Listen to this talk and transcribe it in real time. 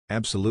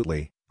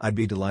Absolutely, I'd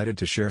be delighted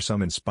to share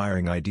some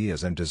inspiring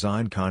ideas and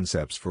design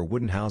concepts for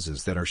wooden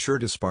houses that are sure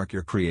to spark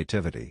your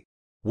creativity.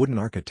 Wooden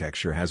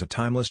architecture has a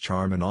timeless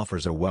charm and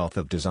offers a wealth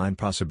of design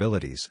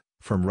possibilities,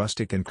 from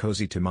rustic and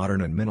cozy to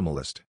modern and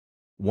minimalist.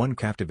 One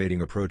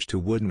captivating approach to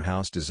wooden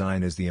house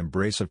design is the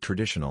embrace of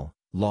traditional,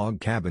 log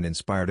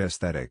cabin-inspired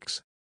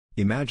aesthetics.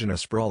 Imagine a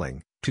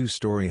sprawling,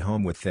 two-story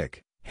home with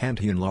thick,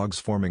 hand-hewn logs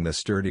forming the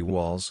sturdy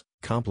walls,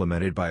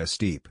 complemented by a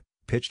steep,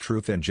 pitched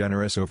roof and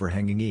generous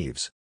overhanging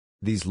eaves.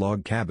 These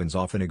log cabins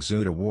often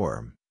exude a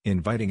warm,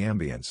 inviting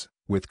ambience,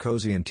 with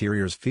cozy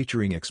interiors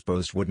featuring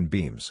exposed wooden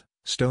beams,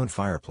 stone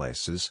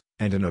fireplaces,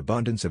 and an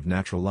abundance of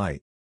natural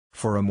light.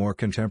 For a more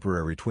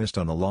contemporary twist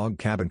on the log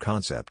cabin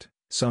concept,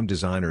 some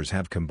designers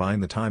have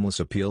combined the timeless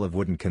appeal of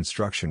wooden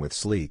construction with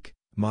sleek,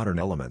 modern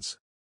elements.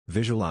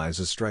 Visualize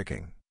a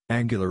striking,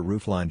 angular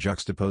roofline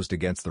juxtaposed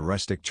against the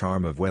rustic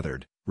charm of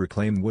weathered,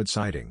 reclaimed wood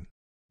siding.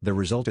 The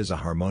result is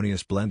a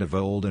harmonious blend of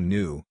old and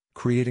new,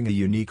 creating a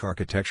unique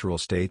architectural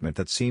statement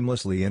that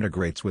seamlessly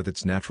integrates with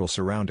its natural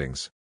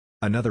surroundings.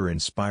 Another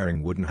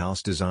inspiring wooden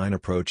house design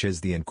approach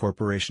is the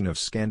incorporation of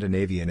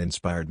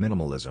Scandinavian-inspired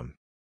minimalism.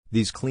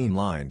 These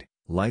clean-lined,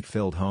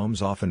 light-filled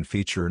homes often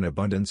feature an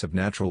abundance of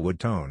natural wood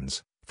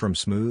tones, from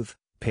smooth,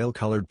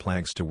 pale-colored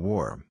planks to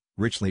warm,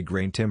 richly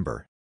grained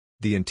timber.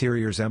 The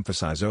interiors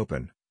emphasize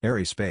open,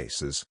 airy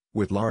spaces,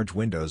 with large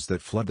windows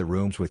that flood the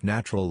rooms with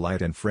natural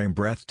light and frame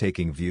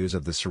breathtaking views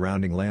of the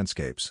surrounding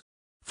landscapes.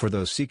 For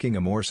those seeking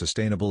a more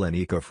sustainable and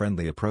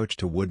eco-friendly approach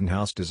to wooden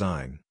house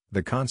design,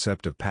 the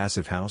concept of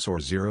passive house or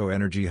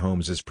zero-energy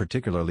homes is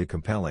particularly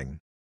compelling.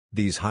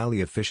 These highly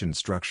efficient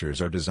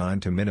structures are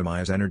designed to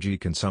minimize energy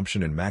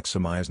consumption and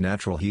maximize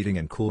natural heating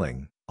and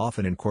cooling,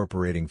 often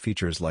incorporating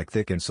features like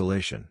thick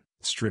insulation,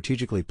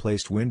 strategically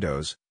placed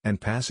windows, and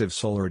passive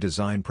solar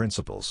design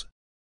principles.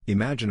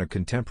 Imagine a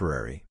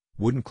contemporary,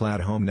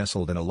 wooden-clad home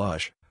nestled in a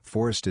lush,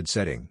 forested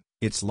setting,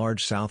 its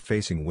large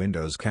south-facing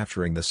windows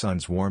capturing the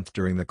sun's warmth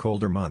during the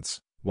colder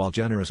months, while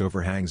generous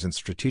overhangs and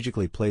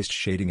strategically placed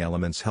shading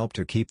elements help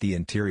to keep the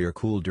interior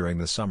cool during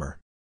the summer.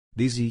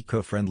 These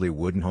eco-friendly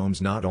wooden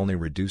homes not only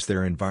reduce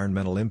their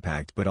environmental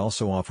impact but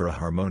also offer a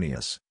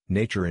harmonious,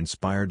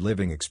 nature-inspired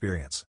living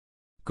experience.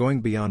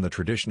 Going beyond the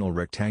traditional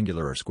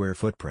rectangular or square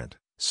footprint,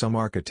 some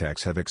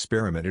architects have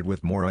experimented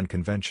with more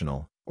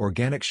unconventional,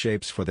 organic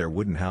shapes for their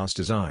wooden house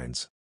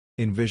designs.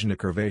 Envision a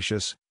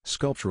curvaceous,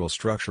 sculptural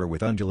structure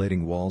with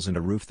undulating walls and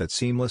a roof that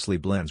seamlessly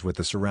blends with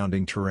the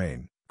surrounding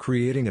terrain,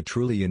 creating a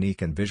truly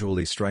unique and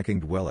visually striking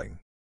dwelling.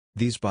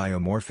 These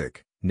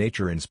biomorphic,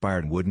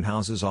 nature-inspired wooden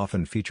houses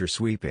often feature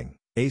sweeping,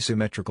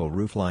 asymmetrical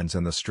rooflines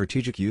and the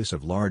strategic use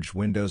of large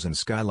windows and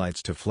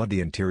skylights to flood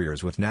the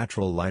interiors with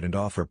natural light and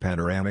offer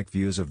panoramic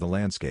views of the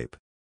landscape.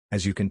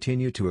 As you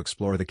continue to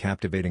explore the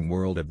captivating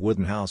world of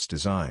wooden house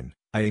design,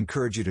 I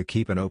encourage you to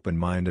keep an open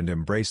mind and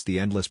embrace the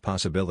endless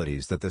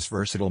possibilities that this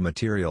versatile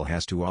material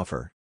has to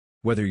offer.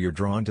 Whether you're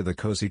drawn to the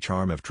cozy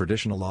charm of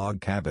traditional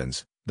log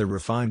cabins, the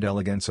refined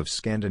elegance of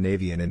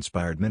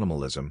Scandinavian-inspired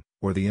minimalism,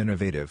 or the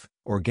innovative,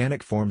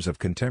 organic forms of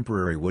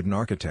contemporary wooden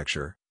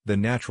architecture, the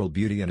natural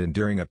beauty and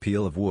enduring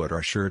appeal of wood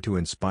are sure to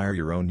inspire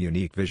your own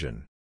unique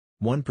vision.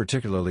 One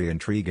particularly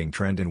intriguing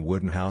trend in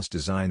wooden house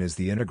design is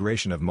the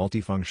integration of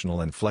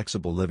multifunctional and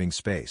flexible living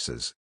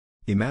spaces.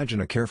 Imagine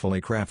a carefully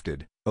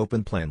crafted,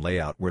 open-plan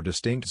layout where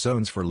distinct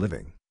zones for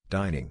living,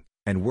 dining,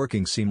 and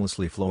working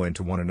seamlessly flow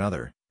into one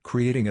another,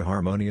 creating a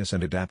harmonious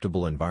and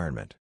adaptable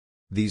environment.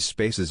 These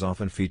spaces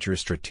often feature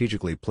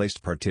strategically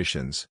placed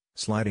partitions,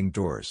 sliding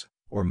doors,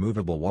 or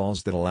movable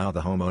walls that allow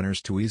the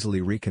homeowners to easily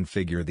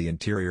reconfigure the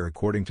interior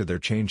according to their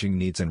changing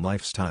needs and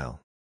lifestyle.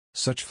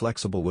 Such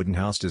flexible wooden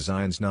house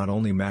designs not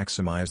only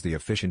maximize the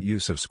efficient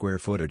use of square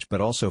footage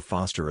but also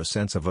foster a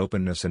sense of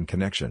openness and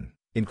connection,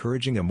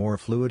 encouraging a more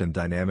fluid and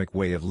dynamic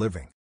way of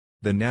living.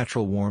 The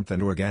natural warmth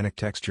and organic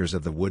textures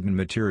of the wooden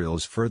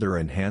materials further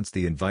enhance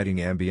the inviting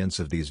ambience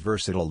of these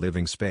versatile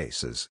living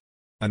spaces.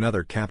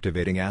 Another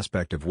captivating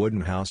aspect of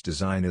wooden house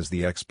design is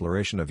the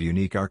exploration of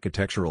unique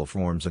architectural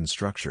forms and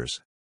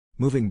structures.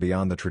 Moving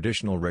beyond the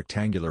traditional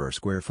rectangular or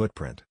square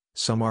footprint,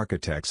 some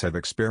architects have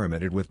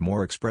experimented with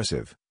more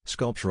expressive,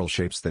 sculptural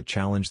shapes that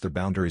challenge the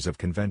boundaries of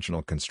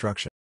conventional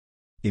construction.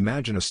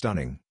 Imagine a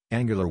stunning,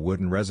 angular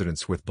wooden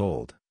residence with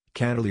bold,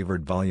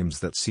 cantilevered volumes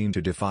that seem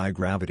to defy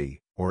gravity,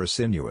 or a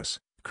sinuous,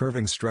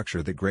 curving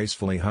structure that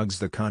gracefully hugs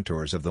the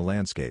contours of the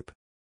landscape.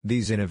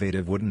 These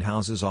innovative wooden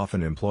houses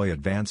often employ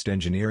advanced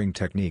engineering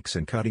techniques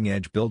and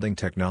cutting-edge building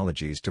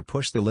technologies to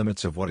push the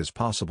limits of what is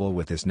possible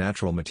with this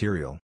natural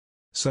material.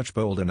 Such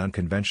bold and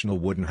unconventional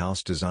wooden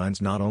house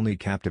designs not only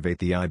captivate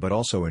the eye but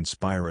also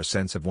inspire a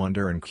sense of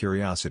wonder and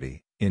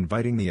curiosity,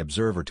 inviting the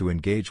observer to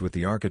engage with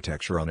the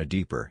architecture on a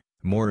deeper,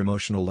 more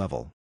emotional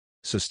level.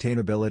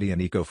 Sustainability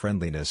and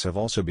eco-friendliness have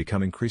also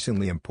become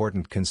increasingly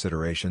important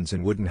considerations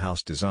in wooden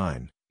house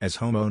design, as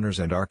homeowners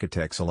and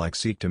architects alike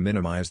seek to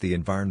minimize the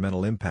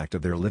environmental impact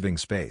of their living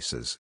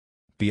spaces.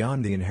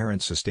 Beyond the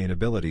inherent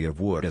sustainability of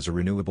wood as a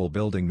renewable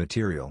building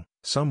material,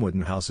 some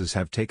wooden houses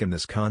have taken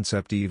this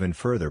concept even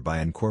further by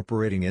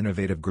incorporating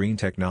innovative green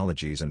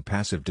technologies and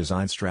passive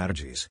design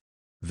strategies.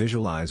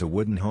 Visualize a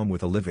wooden home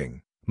with a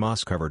living,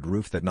 moss-covered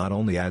roof that not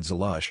only adds a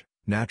lush,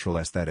 natural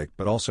aesthetic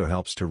but also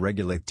helps to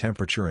regulate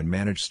temperature and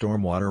manage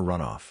stormwater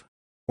runoff.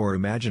 Or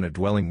imagine a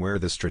dwelling where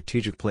the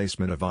strategic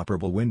placement of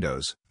operable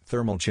windows,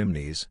 thermal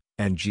chimneys,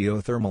 and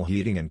geothermal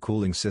heating and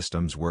cooling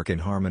systems work in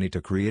harmony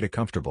to create a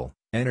comfortable,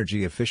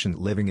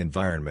 energy-efficient living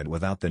environment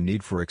without the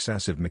need for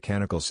excessive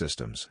mechanical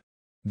systems.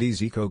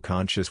 These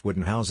eco-conscious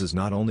wooden houses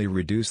not only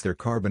reduce their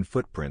carbon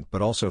footprint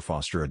but also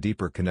foster a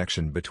deeper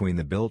connection between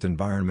the built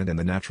environment and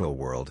the natural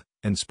world,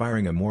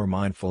 inspiring a more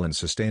mindful and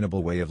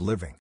sustainable way of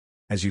living.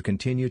 As you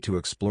continue to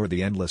explore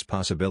the endless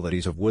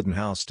possibilities of wooden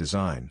house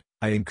design,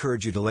 I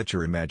encourage you to let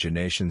your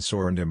imagination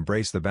soar and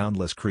embrace the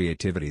boundless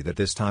creativity that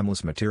this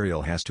timeless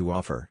material has to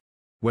offer.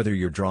 Whether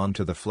you're drawn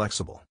to the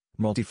flexible,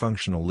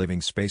 multifunctional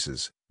living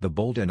spaces, the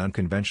bold and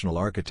unconventional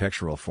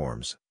architectural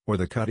forms, or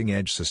the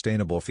cutting-edge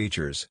sustainable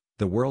features,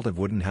 the world of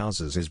wooden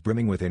houses is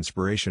brimming with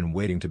inspiration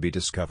waiting to be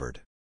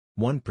discovered.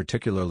 One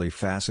particularly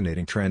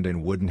fascinating trend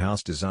in wooden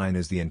house design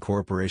is the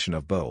incorporation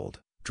of bold,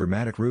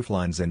 dramatic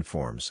rooflines and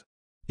forms.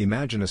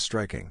 Imagine a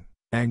striking,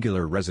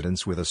 angular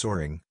residence with a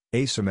soaring,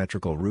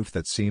 asymmetrical roof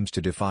that seems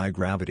to defy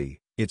gravity,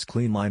 its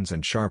clean lines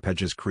and sharp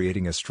edges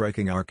creating a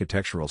striking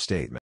architectural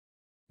statement.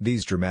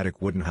 These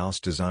dramatic wooden house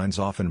designs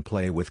often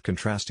play with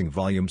contrasting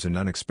volumes and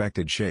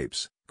unexpected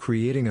shapes,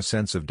 creating a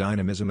sense of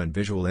dynamism and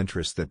visual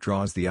interest that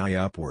draws the eye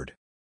upward.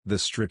 The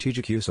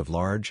strategic use of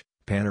large,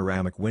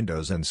 panoramic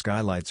windows and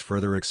skylights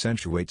further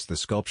accentuates the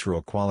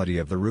sculptural quality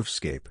of the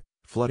roofscape,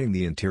 flooding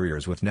the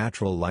interiors with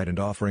natural light and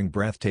offering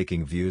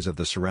breathtaking views of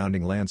the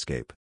surrounding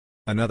landscape.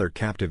 Another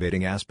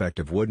captivating aspect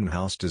of wooden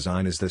house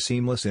design is the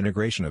seamless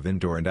integration of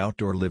indoor and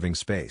outdoor living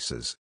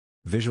spaces.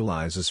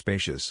 Visualize a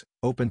spacious,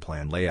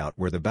 open-plan layout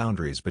where the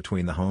boundaries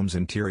between the home's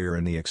interior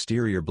and the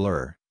exterior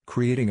blur,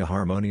 creating a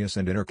harmonious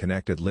and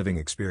interconnected living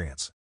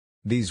experience.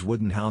 These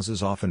wooden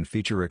houses often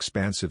feature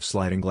expansive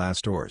sliding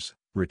glass doors,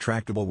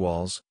 retractable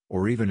walls,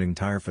 or even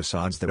entire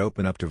facades that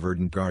open up to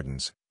verdant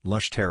gardens,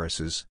 lush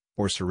terraces,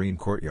 or serene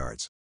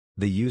courtyards.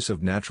 The use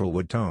of natural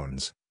wood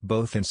tones,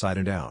 both inside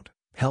and out,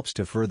 helps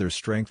to further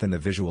strengthen the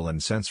visual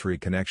and sensory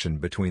connection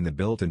between the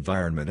built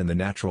environment and the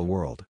natural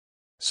world.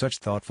 Such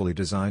thoughtfully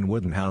designed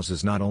wooden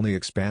houses not only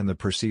expand the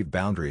perceived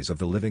boundaries of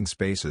the living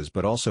spaces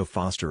but also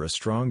foster a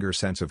stronger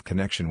sense of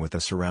connection with the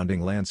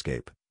surrounding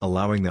landscape,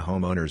 allowing the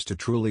homeowners to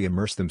truly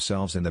immerse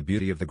themselves in the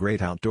beauty of the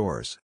great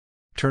outdoors.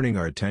 Turning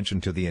our attention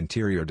to the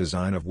interior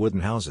design of wooden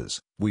houses,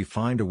 we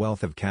find a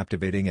wealth of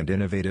captivating and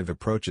innovative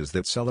approaches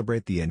that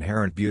celebrate the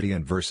inherent beauty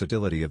and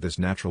versatility of this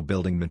natural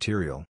building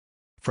material.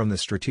 From the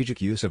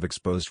strategic use of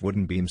exposed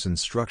wooden beams and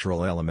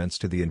structural elements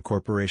to the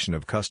incorporation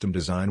of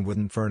custom-designed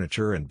wooden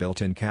furniture and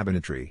built-in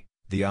cabinetry,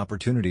 the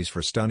opportunities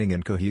for stunning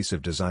and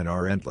cohesive design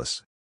are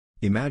endless.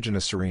 Imagine a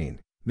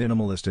serene,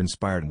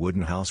 minimalist-inspired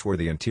wooden house where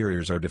the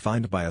interiors are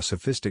defined by a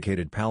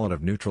sophisticated palette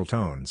of neutral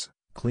tones,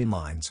 clean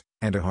lines,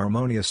 and a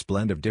harmonious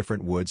blend of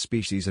different wood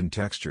species and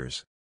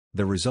textures.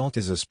 The result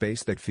is a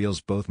space that feels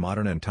both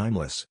modern and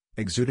timeless,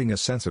 exuding a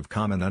sense of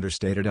calm and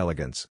understated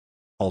elegance.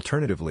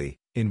 Alternatively,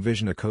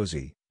 envision a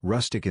cozy,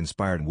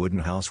 rustic-inspired wooden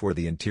house where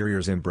the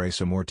interiors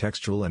embrace a more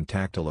textural and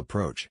tactile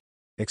approach.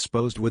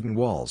 Exposed wooden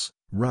walls,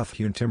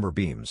 rough-hewn timber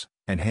beams,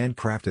 and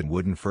handcrafted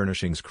wooden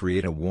furnishings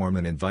create a warm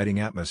and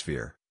inviting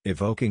atmosphere,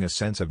 evoking a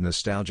sense of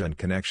nostalgia and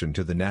connection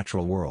to the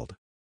natural world.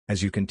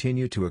 As you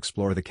continue to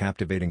explore the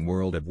captivating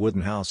world of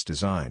wooden house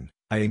design,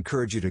 I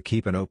encourage you to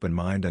keep an open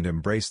mind and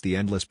embrace the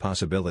endless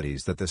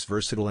possibilities that this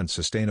versatile and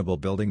sustainable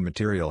building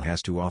material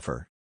has to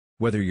offer.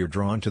 Whether you're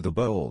drawn to the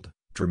bold,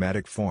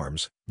 dramatic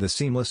forms, the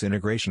seamless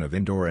integration of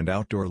indoor and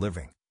outdoor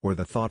living, or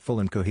the thoughtful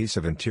and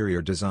cohesive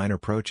interior design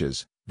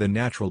approaches, the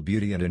natural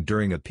beauty and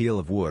enduring appeal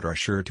of wood are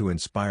sure to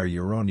inspire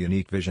your own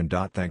unique vision.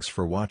 Thanks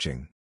for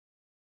watching.